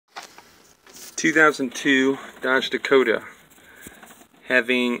2002 Dodge Dakota,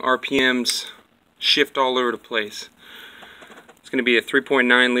 having RPMs shift all over the place. It's going to be a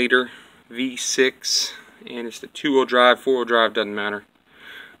 3.9 liter V6, and it's the 2-wheel drive, 4-wheel drive, doesn't matter.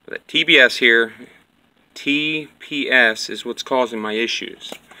 But the TPS here, TPS, is what's causing my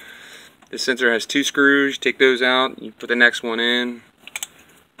issues. This sensor has 2 screws. Take those out, you put the next one in,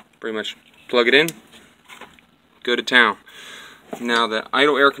 pretty much plug it in, go to town. Now the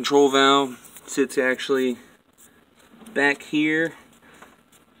idle air control valve sits actually back here.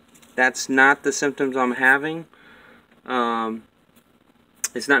 That's not the symptoms I'm having.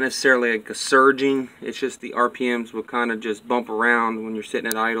 It's not necessarily like a surging, it's just the RPMs will kind of just bump around when you're sitting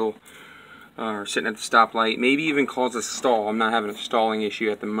at idle or sitting at the stoplight. Maybe even cause a stall. I'm not having a stalling issue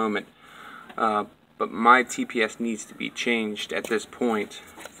at the moment. But my TPS needs to be changed at this point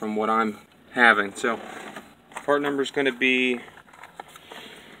from what I'm having. So part number is going to be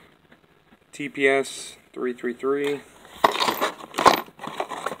TPS 333.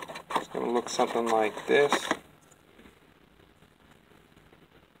 It's going to look something like this.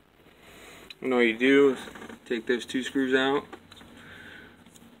 And all you do is take those 2 screws out,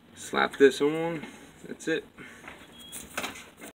 slap this on, that's it.